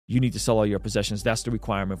you need to sell all your possessions. That's the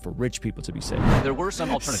requirement for rich people to be saved. There were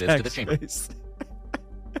some alternatives to the chamber.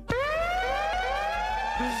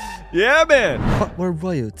 Yeah, man. But we're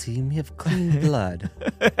royalty and we have clean blood.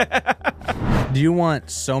 Do you want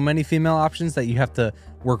so many female options that you have to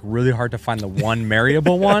work really hard to find the one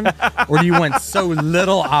marryable one? Or do you want so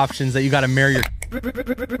little options that you got to marry your...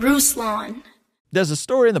 Ruslan. There's a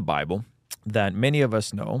story in the Bible that many of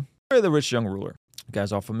us know. The rich young ruler. You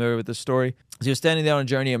guys all familiar with this story? As he was standing there on a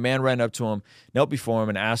journey, a man ran up to him, knelt before him,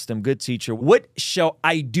 and asked him, "Good teacher, what shall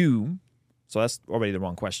I do?" So that's already the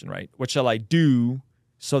wrong question, right? What shall I do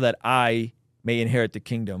so that I may inherit the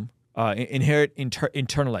kingdom,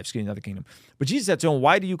 eternal life, not the kingdom. But Jesus said to him,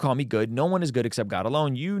 "Why do you call me good? No one is good except God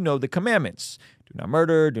alone. You know the commandments. Do not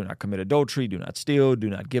murder, do not commit adultery, do not steal, do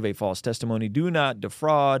not give a false testimony, do not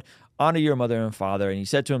defraud, honor your mother and father." And he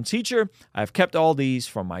said to him, "Teacher, I have kept all these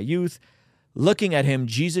from my youth." Looking at him,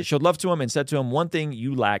 Jesus showed love to him and said to him, "One thing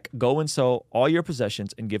you lack, go and sell all your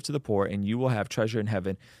possessions and give to the poor, and you will have treasure in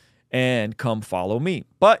heaven. And come follow me."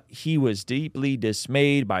 But he was deeply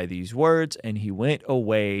dismayed by these words, and he went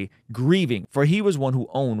away grieving, for he was one who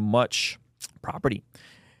owned much property.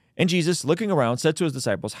 And Jesus, looking around, said to his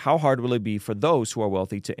disciples, "How hard will it be for those who are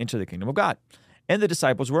wealthy to enter the kingdom of God?" And the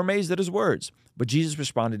disciples were amazed at his words. But Jesus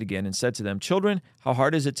responded again and said to them, "Children, how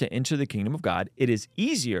hard is it to enter the kingdom of God? It is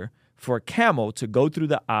easier for a camel to go through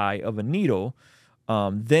the eye of a needle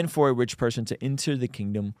than for a rich person to enter the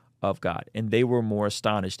kingdom of God." And they were more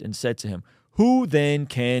astonished and said to him, "Who then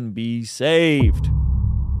can be saved?"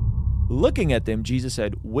 Looking at them, Jesus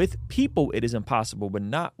said, "With people it is impossible, but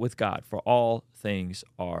not with God, for all things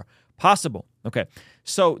are possible." Okay,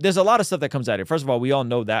 so there's a lot of stuff that comes out here. First of all, we all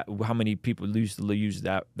know that how many people used to use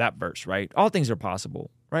that verse, right? All things are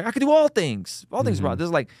possible, right? I can do all things. All things are possible.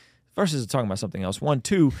 There's like verses are talking about something else. 1,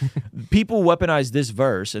 2, people weaponize this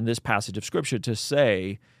verse and this passage of scripture to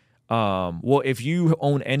say, well, if you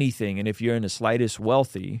own anything and if you're in the slightest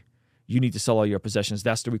wealthy, you need to sell all your possessions.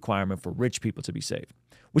 That's the requirement for rich people to be saved,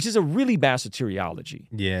 which is a really bad soteriology.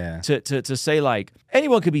 Yeah. To say like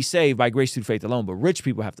anyone could be saved by grace through faith alone, but rich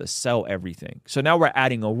people have to sell everything. So now we're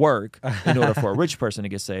adding a work in order for a rich person to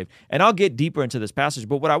get saved. And I'll get deeper into this passage,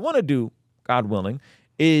 but what I want to do, God willing,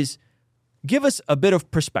 is give us a bit of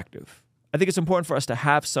perspective. I think it's important for us to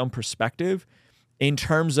have some perspective in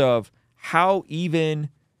terms of how even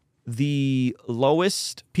the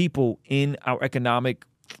lowest people in our economic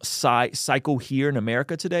cycle here in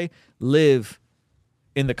America today live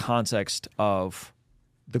in the context of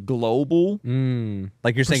the global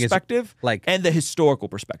like you're saying, perspective, like, and the historical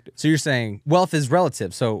perspective. So you're saying wealth is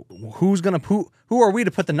relative. So who are we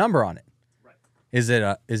to put the number on it? Right. Is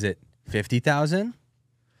it 50,000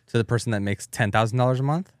 to the person that makes $10,000 a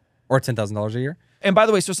month or $10,000 a year? And by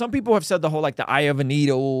the way, so some people have said the whole, like, the eye of a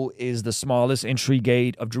needle is the smallest entry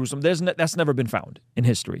gate of Jerusalem. That's never been found in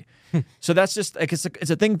history. So that's just, like,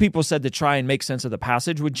 it's a thing people said to try and make sense of the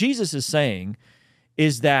passage. What Jesus is saying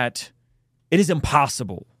is that it is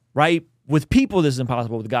impossible, right? With people, this is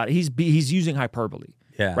impossible. With God, he's using hyperbole,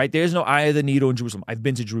 right? There's no eye of the needle in Jerusalem. I've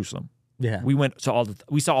been to Jerusalem. Yeah, we went to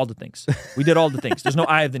we saw all the things. We did all the things. There's no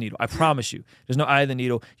eye of the needle. I promise you. There's no eye of the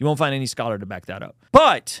needle. You won't find any scholar to back that up.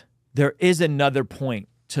 But there is another point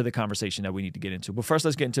to the conversation that we need to get into. But first,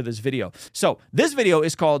 let's get into this video. So this video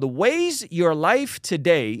is called "The Ways Your Life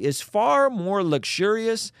Today is Far More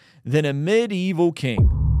Luxurious Than a Medieval King."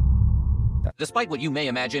 Despite what you may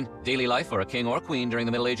imagine, daily life for a king or queen during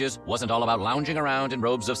the Middle Ages wasn't all about lounging around in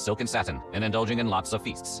robes of silk and satin and indulging in lots of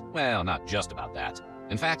feasts. Well, not just about that.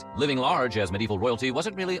 In fact, living large as medieval royalty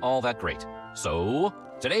wasn't really all that great. So,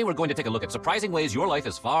 today we're going to take a look at surprising ways your life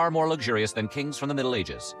is far more luxurious than kings from the Middle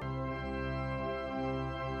Ages.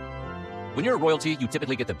 When you're royalty, you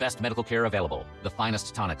typically get the best medical care available, the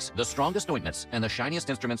finest tonics, the strongest ointments, and the shiniest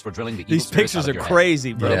instruments for drilling the evil These spirits pictures out of are your crazy,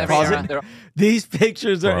 head. bro. But every era, These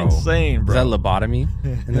pictures are insane, bro. Is that lobotomy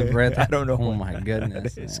in the breath? I don't know. Oh my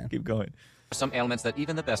goodness. Man. Keep going. Some ailments that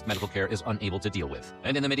even the best medical care is unable to deal with.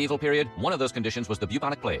 And in the medieval period, one of those conditions was the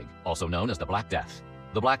bubonic plague, also known as the Black Death.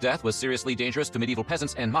 The Black Death was seriously dangerous to medieval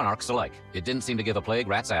peasants and monarchs alike. It didn't seem to give a plague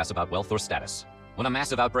rat's ass about wealth or status. When a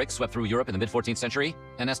massive outbreak swept through Europe in the mid-14th century,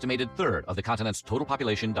 an estimated third of the continent's total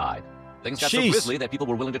population died. Things got so grisly that people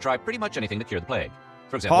were willing to try pretty much anything to cure the plague.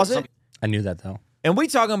 For example, I knew that though. And we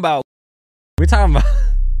talking about the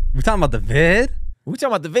vid? We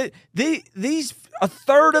talking about the vid. These a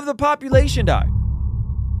third of the population died.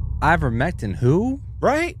 Ivermectin who?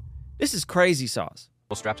 Right? This is crazy sauce.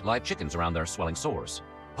 People strapped live chickens around their swelling sores.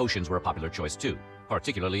 Potions were a popular choice too,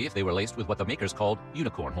 particularly if they were laced with what the makers called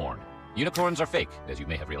unicorn horn. Unicorns are fake, as you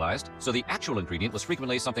may have realized, so the actual ingredient was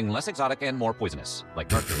frequently something less exotic and more poisonous,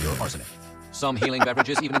 like mercury or arsenic. Some healing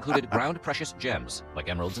beverages even included ground precious gems, like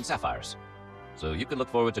emeralds and sapphires. So you could look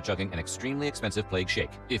forward to chugging an extremely expensive plague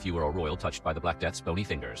shake if you were a royal touched by the Black Death's bony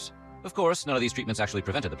fingers. Of course, none of these treatments actually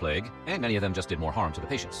prevented the plague, and many of them just did more harm to the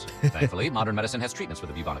patients. Thankfully, modern medicine has treatments for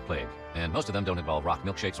the bubonic plague, and most of them don't involve rock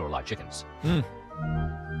milkshakes or live chickens.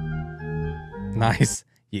 Nice.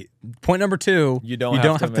 Point number 2. You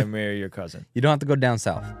don't have to marry your cousin. You don't have to go down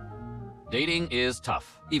south. Dating is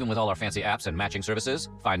tough. Even with all our fancy apps and matching services,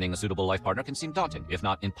 finding a suitable life partner can seem daunting, if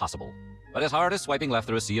not impossible. But as hard as swiping left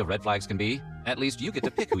through a sea of red flags can be, at least you get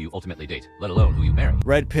to pick who you ultimately date, let alone who you marry.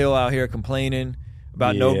 Red pill out here complaining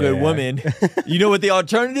about no good woman. You know what the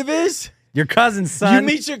alternative is? Your cousin's son. You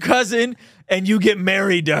meet your cousin and you get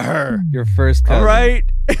married to her. Your first cousin. All right?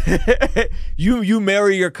 you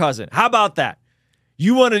marry your cousin. How about that?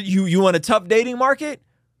 You want a tough dating market?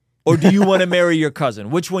 Or do you want to marry your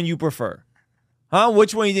cousin? Which one you prefer? Huh?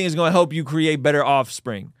 Which one you think is going to help you create better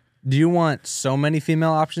offspring? Do you want so many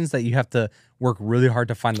female options that you have to work really hard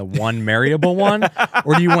to find the one marryable one?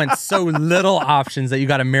 Or do you want so little options that you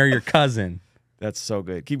got to marry your cousin? That's so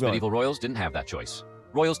good. Keep going. Medieval royals didn't have that choice.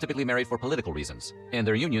 Royals typically married for political reasons, and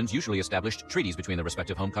their unions usually established treaties between the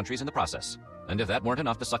respective home countries in the process. And if that weren't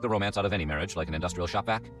enough to suck the romance out of any marriage, like an industrial shop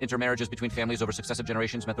vac, intermarriages between families over successive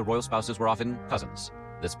generations meant the royal spouses were often cousins.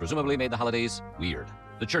 This presumably made the holidays weird.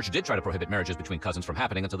 The church did try to prohibit marriages between cousins from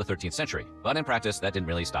happening until the 13th century, but in practice, that didn't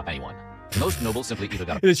really stop anyone. Most nobles simply either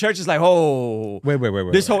got The church is like, oh, Wait.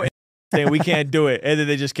 this whole thing, we can't do it. And then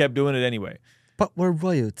they just kept doing it anyway. But we're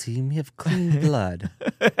royalty and we have clean blood.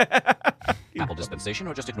 papal dispensation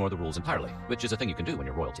or just ignore the rules entirely, which is a thing you can do when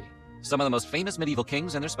you're royalty. Some of the most famous medieval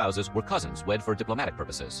kings and their spouses were cousins wed for diplomatic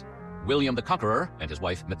purposes. William the Conqueror and his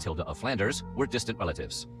wife Matilda of Flanders were distant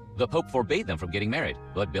relatives. The Pope forbade them from getting married,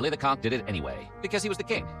 but Billy the Conque did it anyway, because he was the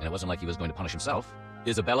king, and it wasn't like he was going to punish himself.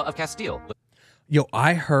 Isabella of Castile. Yo,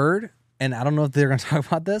 I heard, and I don't know if they're going to talk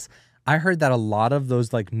about this, I heard that a lot of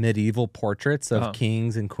those like medieval portraits of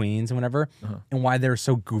kings and queens and whatever, and why they're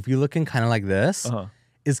so goofy looking, kind of like this,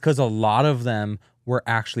 is because a lot of them were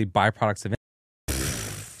actually byproducts of.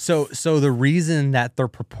 So the reason that their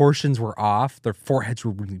proportions were off, their foreheads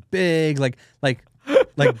were really big, like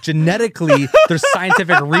genetically, there's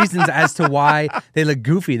scientific reasons as to why they look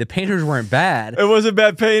goofy. The painters weren't bad. It wasn't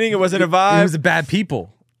bad painting. It wasn't a vibe. It was bad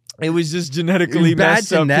people. It was just genetically bad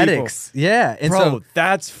messed up genetics. people. Yeah. And Bro, so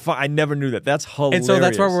that's fun. I never knew that. That's hilarious. And so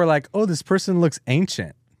that's why we're like, oh, this person looks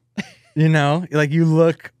ancient. You know, like you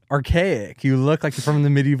look archaic. You look like you're from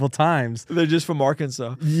the medieval times. They're just from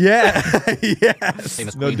Arkansas. Yeah.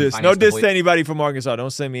 Yes. No diss to anybody from Arkansas.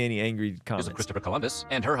 Don't send me any angry comments. Of Christopher Columbus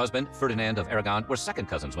and her husband, Ferdinand of Aragon, were second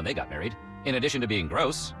cousins when they got married. In addition to being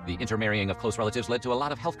gross, the intermarrying of close relatives led to a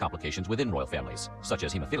lot of health complications within royal families, such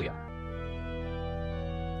as hemophilia.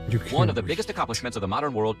 One of the biggest accomplishments of the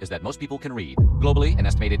modern world is that most people can read. Globally, an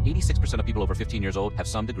estimated 86% of people over 15 years old have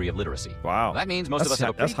some degree of literacy. Wow. That means most of us have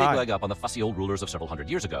a pretty big leg up on the fussy old rulers of several hundred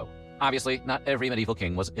years ago. Obviously, not every medieval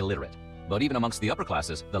king was illiterate. But even amongst the upper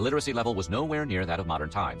classes, the literacy level was nowhere near that of modern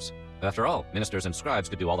times. After all, ministers and scribes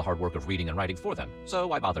could do all the hard work of reading and writing for them, so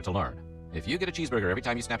why bother to learn? If you get a cheeseburger every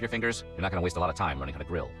time you snap your fingers, you're not going to waste a lot of time learning how to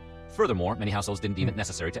grill. Furthermore, many households didn't deem it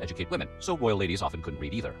necessary to educate women, so royal ladies often couldn't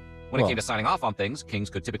read either. When it came to signing off on things, kings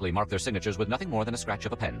could typically mark their signatures with nothing more than a scratch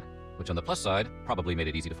of a pen, which on the plus side probably made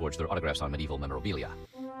it easy to forge their autographs on medieval memorabilia.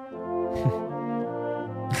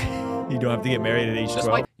 You don't have to get married at age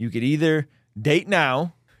 12. You could either date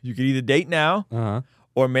now,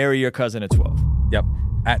 or marry your cousin at 12. Yep,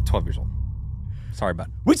 at 12 years old. Sorry, bud.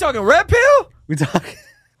 We talking red pill? We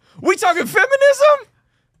talking feminism?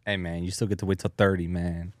 Hey, man, you still get to wait till 30,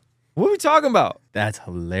 man. What are we talking about? That's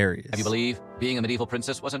hilarious. Have you believe being a medieval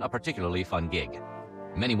princess wasn't a particularly fun gig?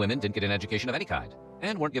 Many women didn't get an education of any kind,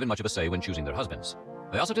 and weren't given much of a say when choosing their husbands.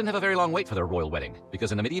 They also didn't have a very long wait for their royal wedding,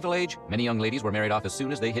 because in the medieval age, many young ladies were married off as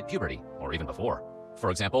soon as they hit puberty, or even before. For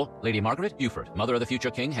example, Lady Margaret Beaufort, mother of the future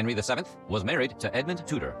King Henry VII, was married to Edmund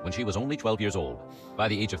Tudor when she was only 12 years old. By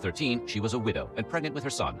the age of 13, she was a widow and pregnant with her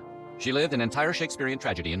son. She lived an entire Shakespearean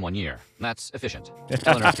tragedy in 1 year. That's efficient.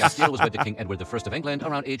 Eleanor of Castile was wed to King Edward I of England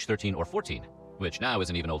around age 13 or 14, which now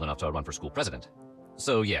isn't even old enough to run for school president.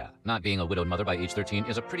 So yeah, not being a widowed mother by age 13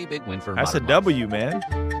 is a pretty big win for That's a modern W, man.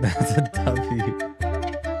 That's a W.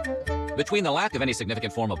 Between the lack of any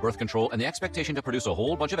significant form of birth control and the expectation to produce a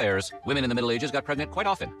whole bunch of heirs, women in the Middle Ages got pregnant quite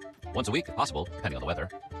often. Once a week, if possible, depending on the weather.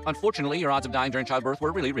 Unfortunately, your odds of dying during childbirth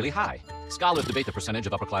were really, really high. Scholars debate the percentage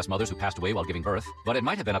of upper-class mothers who passed away while giving birth, but it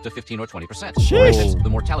might have been up to 15 or 20%. For instance, the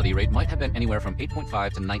mortality rate might have been anywhere from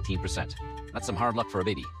 8.5 to 19%. That's some hard luck for a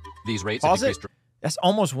baby. These rates have decreased. That's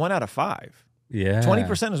almost 1 out of 5. Yeah.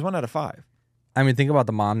 20% is 1 out of 5. I mean, think about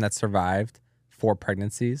the mom that survived 4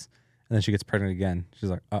 pregnancies, And then she gets pregnant again. She's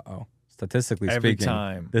like, uh-oh. Statistically Every speaking,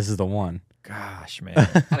 time. this is the one. Gosh, man.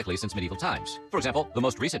 Dramatically since medieval times. For example, the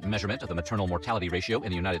most recent measurement of the maternal mortality ratio in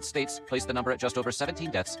the United States placed the number at just over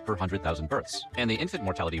 17 deaths per 100,000 births. And the infant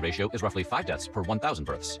mortality ratio is roughly 5 deaths per 1,000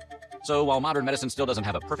 births. So while modern medicine still doesn't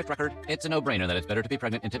have a perfect record, it's a no-brainer that it's better to be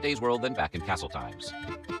pregnant in today's world than back in castle times.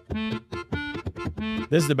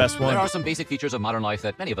 This is the best one. There are some basic features of modern life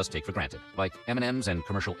that many of us take for granted, like M&Ms and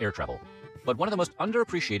commercial air travel. But one of the most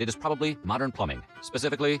underappreciated is probably modern plumbing,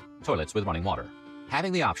 specifically toilets with running water.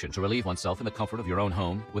 Having the option to relieve oneself in the comfort of your own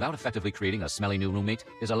home without effectively creating a smelly new roommate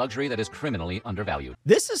is a luxury that is criminally undervalued.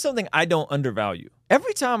 This is something I don't undervalue.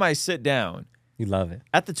 Every time I sit down You love it.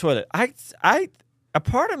 at the toilet, a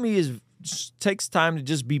part of me takes time to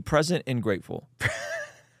just be present and grateful.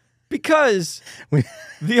 Because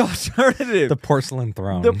the alternative, The porcelain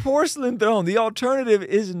throne. the porcelain throne, the alternative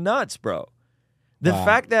is nuts, bro. The Wow.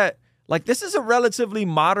 fact that, like, this is a relatively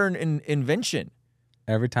modern invention.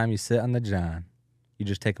 Every time you sit on the john, you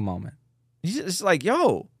just take a moment. It's like,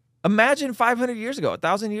 yo, imagine 500 years ago,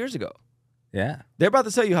 1,000 years ago. Yeah. They're about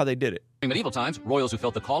to tell you how they did it. In medieval times, royals who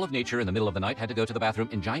felt the call of nature in the middle of the night had to go to the bathroom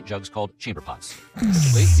in giant jugs called chamber pots.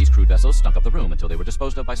 Typically, these crude vessels stunk up the room until they were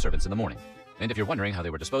disposed of by servants in the morning. And if you're wondering how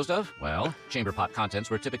they were disposed of, well, chamber pot contents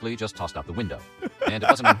were typically just tossed out the window. And it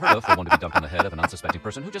wasn't unheard of for one to be dumped on the head of an unsuspecting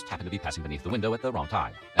person who just happened to be passing beneath the window at the wrong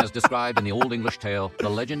time. As described in the Old English tale, The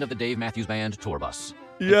Legend of the Dave Matthews Band Tour Bus.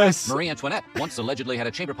 Yes. Marie Antoinette once allegedly had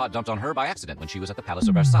a chamber pot dumped on her by accident when she was at the Palace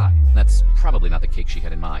of Versailles. That's probably not the cake she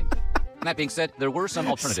had in mind. That being said, there were some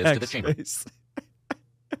alternatives to the chamber. Face.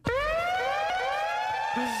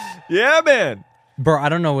 Yeah, man. Bro, I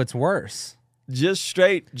don't know what's worse. Just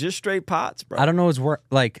straight pots, bro. I don't know what's worse.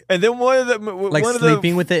 Like And then one of the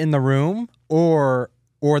sleeping with it in the room or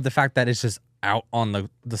the fact that it's just out on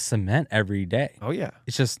the cement every day. Oh yeah.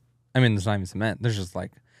 It's just, I mean, there's not even cement. There's just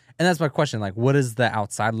like, and that's my question. Like, what does the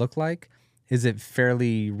outside look like? Is it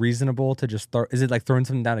fairly reasonable to just throw? Is it like throwing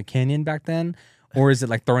something down a canyon back then? Or is it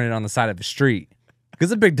like throwing it on the side of the street? Because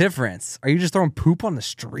there's a big difference. Are you just throwing poop on the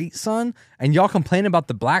street, son? And y'all complain about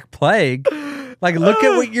the Black Plague? Like, look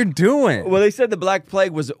at what you're doing. Well, they said the Black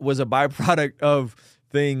Plague was a byproduct of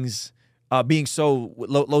things being so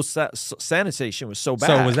low sanitation was so bad.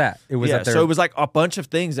 So was that? It was yeah. that there- So it was like a bunch of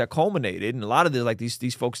things that culminated, and a lot of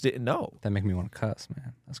these folks didn't know. That make me want to cuss,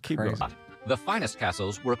 man. That's Keep crazy. going. The finest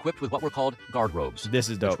castles were equipped with what were called guard robes. This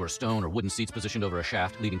is dope. Which were stone or wooden seats positioned over a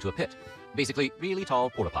shaft leading to a pit. Basically, really tall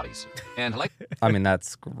porta potties. And like I mean,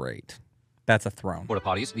 that's great. That's a throne. porta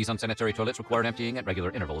potties, these unsanitary toilets required emptying at regular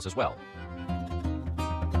intervals as well.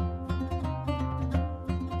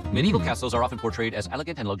 Medieval castles are often portrayed as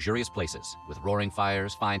elegant and luxurious places, with roaring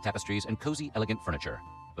fires, fine tapestries, and cozy, elegant furniture.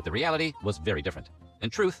 But the reality was very different. In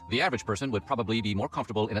truth, the average person would probably be more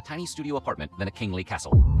comfortable in a tiny studio apartment than a kingly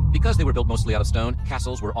castle. Because they were built mostly out of stone,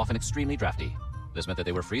 castles were often extremely drafty. This meant that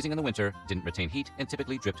they were freezing in the winter, didn't retain heat, and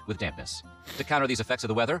typically dripped with dampness. To counter these effects of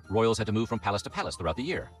the weather, royals had to move from palace to palace throughout the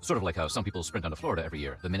year. Sort of like how some people sprint onto Florida every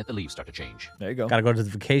year the minute the leaves start to change. There you go. Gotta go to the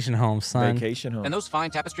vacation home, son. Vacation home. And those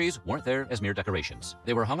fine tapestries weren't there as mere decorations.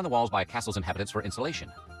 They were hung on the walls by a castle's inhabitants for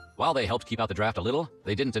insulation. While they helped keep out the draft a little,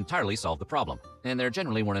 they didn't entirely solve the problem. And there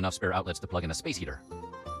generally weren't enough spare outlets to plug in a space heater.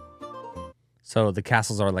 So the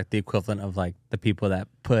castles are like the equivalent of like the people that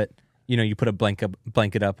put, you put a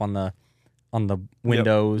blanket up on the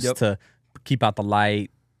windows Yep. to keep out the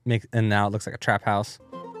light, and now it looks like a trap house.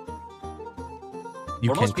 You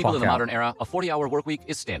For can most people clock in the out. modern era, a 40-hour work week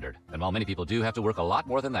is standard. And while many people do have to work a lot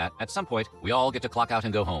more than that, at some point, we all get to clock out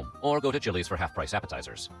and go home, or go to Chili's for half-price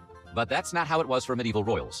appetizers. But that's not how it was for medieval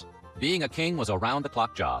royals. Being a king was a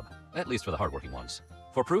round-the-clock job, at least for the hardworking ones.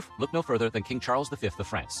 For proof, look no further than King Charles V of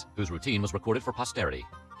France, whose routine was recorded for posterity.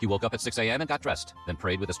 He woke up at 6 a.m. and got dressed, then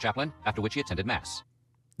prayed with his chaplain, after which he attended mass.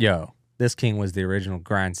 Yo, this king was the original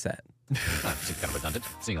grind set. Seems kind of redundant,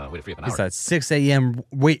 seeing a way to free up an It's hour. at 6 a.m.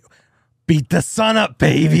 Wait, beat the sun up,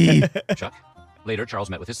 baby. Chuck. Later, Charles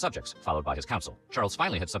met with his subjects, followed by his council. Charles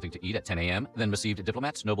finally had something to eat at 10 a.m., then received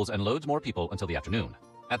diplomats, nobles, and loads more people until the afternoon.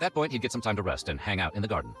 At that point, he'd get some time to rest and hang out in the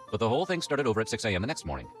garden. But the whole thing started over at 6 a.m. the next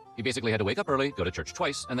morning. He basically had to wake up early, go to church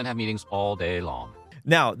twice, and then have meetings all day long.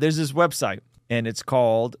 Now, there's this website, and it's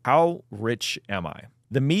called How Rich Am I?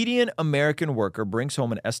 The median American worker brings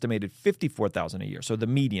home an estimated $54,000 a year. So the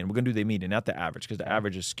median, we're going to do the median, not the average, because the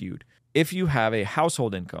average is skewed. If you have a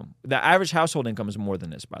household income, the average household income is more than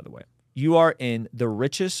this, by the way. You are in the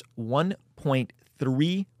richest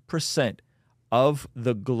 1.3% of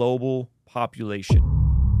the global population.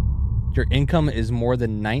 Your income is more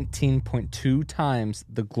than 19.2 times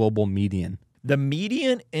the global median. The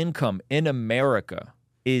median income in America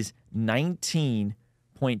is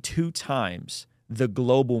 19.2 times the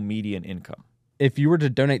global median income. If you were to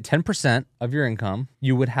donate 10% of your income,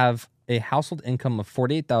 you would have a household income of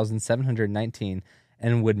 $48,719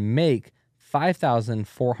 and would make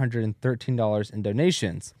 $5,413 in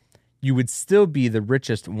donations. You would still be the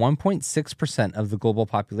richest 1.6% of the global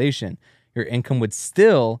population. Your income would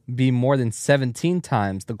still be more than 17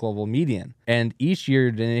 times the global median. And each year,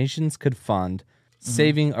 your donations could fund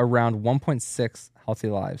saving around 1.6 healthy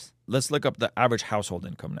lives. Let's look up the average household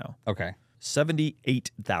income now. Okay.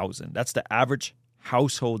 78,000. That's the average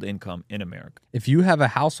household income in America. If you have a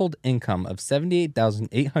household income of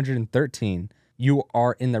 $78,813, you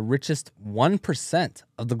are in the richest 1%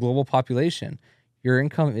 of the global population. Your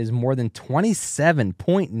income is more than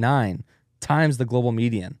 27.9 times the global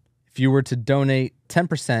median. If you were to donate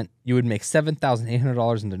 10%, you would make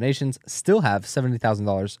 $7,800 in donations, still have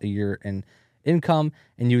 $70,000 a year in income,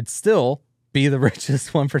 and you would still be the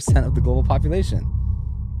richest 1% of the global population.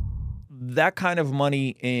 That kind of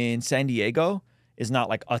money in San Diego is not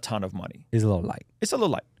like a ton of money. Is a little light. It's a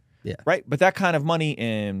little light. Yeah. Right? But that kind of money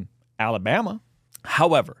in Alabama,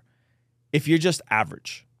 however, if you're just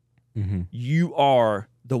average, you are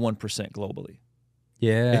the 1% globally.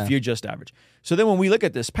 Yeah. If you're just average. So then when we look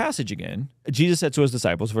at this passage again, Jesus said to his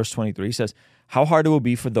disciples, verse 23, he says, how hard it will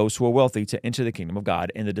be for those who are wealthy to enter the kingdom of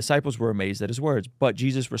God. And the disciples were amazed at his words. But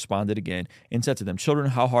Jesus responded again and said to them,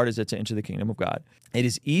 children, how hard is it to enter the kingdom of God? It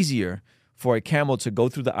is easier for a camel to go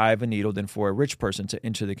through the eye of a needle than for a rich person to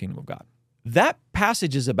enter the kingdom of God. That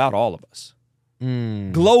passage is about all of us,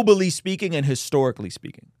 globally speaking and historically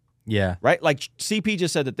speaking. Yeah. Right? Like CP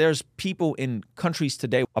just said that there's people in countries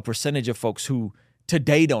today, a percentage of folks who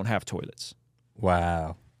today don't have toilets.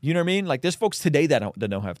 Wow. You know what I mean? Like there's folks today that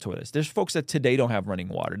don't have toilets. There's folks that today don't have running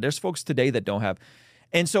water. There's folks today that don't have.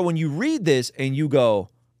 And so when you read this and you go,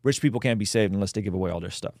 rich people can't be saved unless they give away all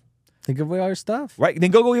their stuff. Think of away all your stuff. Right?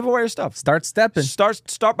 Then go give away your stuff. Start stepping.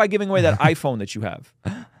 Start by giving away that iPhone that you have.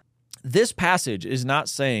 This passage is not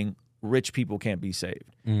saying rich people can't be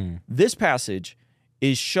saved. This passage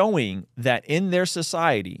is showing that in their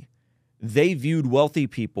society, they viewed wealthy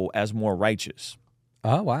people as more righteous.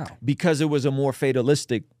 Oh, wow. Because it was a more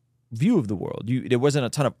fatalistic view of the world. There wasn't a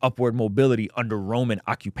ton of upward mobility under Roman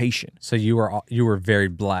occupation. So you were very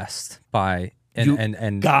blessed by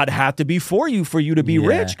and God had to be for you to be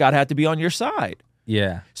rich. God had to be on your side.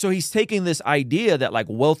 Yeah. So he's taking this idea that like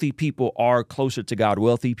wealthy people are closer to God,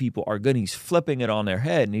 wealthy people are good. And he's flipping it on their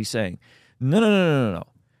head and he's saying, no.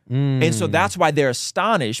 And so that's why they're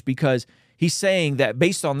astonished, because he's saying that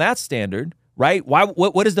based on that standard, right?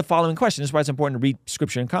 What is the following question? This is why it's important to read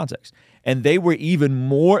scripture in context. And they were even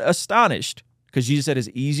more astonished because Jesus said it's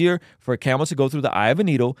easier for a camel to go through the eye of a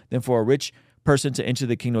needle than for a rich person to enter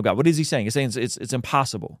the kingdom of God. What is he saying? He's saying it's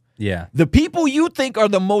impossible. Yeah. The people you think are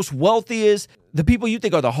the most wealthiest, the people you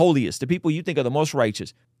think are the holiest, the people you think are the most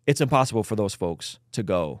righteous, it's impossible for those folks to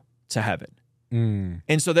go to heaven.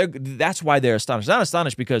 And so that's why they're astonished. Not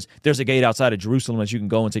astonished because there's a gate outside of Jerusalem that you can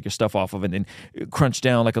go and take your stuff off of and then crunch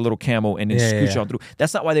down like a little camel and then scooch on through.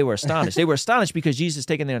 That's not why they were astonished. They were astonished because Jesus is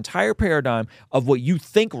taking their entire paradigm of what you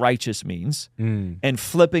think righteous means and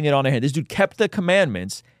flipping it on their head. This dude kept the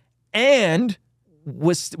commandments and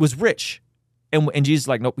was rich. And Jesus is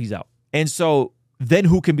like, nope, he's out. And so then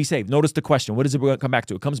who can be saved? Notice the question. What does it come back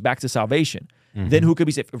to? It comes back to salvation. Then who can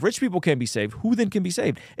be saved? If rich people can't be saved, who then can be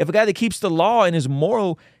saved? If a guy that keeps the law and is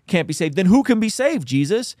moral can't be saved, then who can be saved?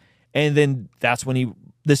 Jesus. And then that's when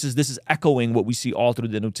this is echoing what we see all through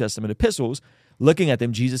the New Testament epistles. Looking at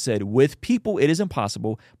them, Jesus said, with people it is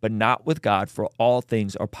impossible, but not with God, for all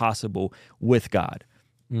things are possible with God.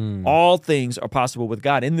 All things are possible with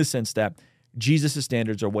God in the sense that Jesus'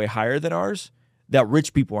 standards are way higher than ours, that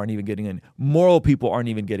rich people aren't even getting in. Moral people aren't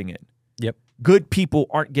even getting in. Yep. Good people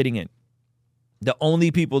aren't getting in. The only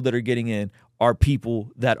people that are getting in are people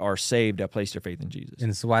that are saved, that place their faith in Jesus. And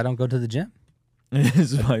this is why I don't go to the gym.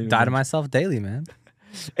 I Die to myself daily, man.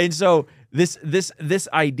 And so this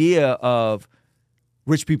idea of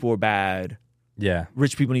rich people are bad, Yeah.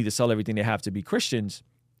 rich people need to sell everything they have to be Christians,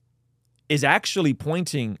 is actually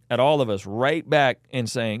pointing at all of us right back and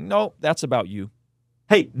saying, no, that's about you.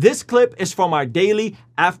 Hey, this clip is from our daily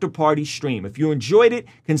after party stream. If you enjoyed it,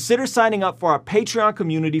 consider signing up for our Patreon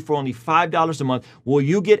community for only $5 a month, where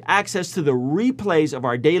you get access to the replays of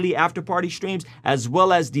our daily after party streams, as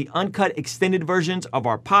well as the uncut extended versions of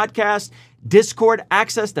our podcast, Discord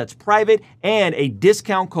access that's private, and a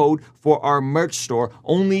discount code for our merch store,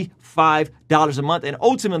 only $5 a month. And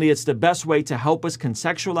ultimately, it's the best way to help us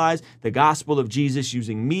contextualize the gospel of Jesus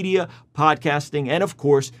using media, podcasting, and of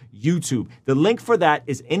course, YouTube. The link for that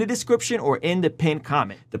is in the description or in the pinned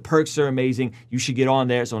comment. The perks are amazing. You should get on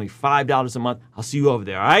there. It's only $5 a month. I'll see you over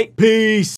there, all right? Peace.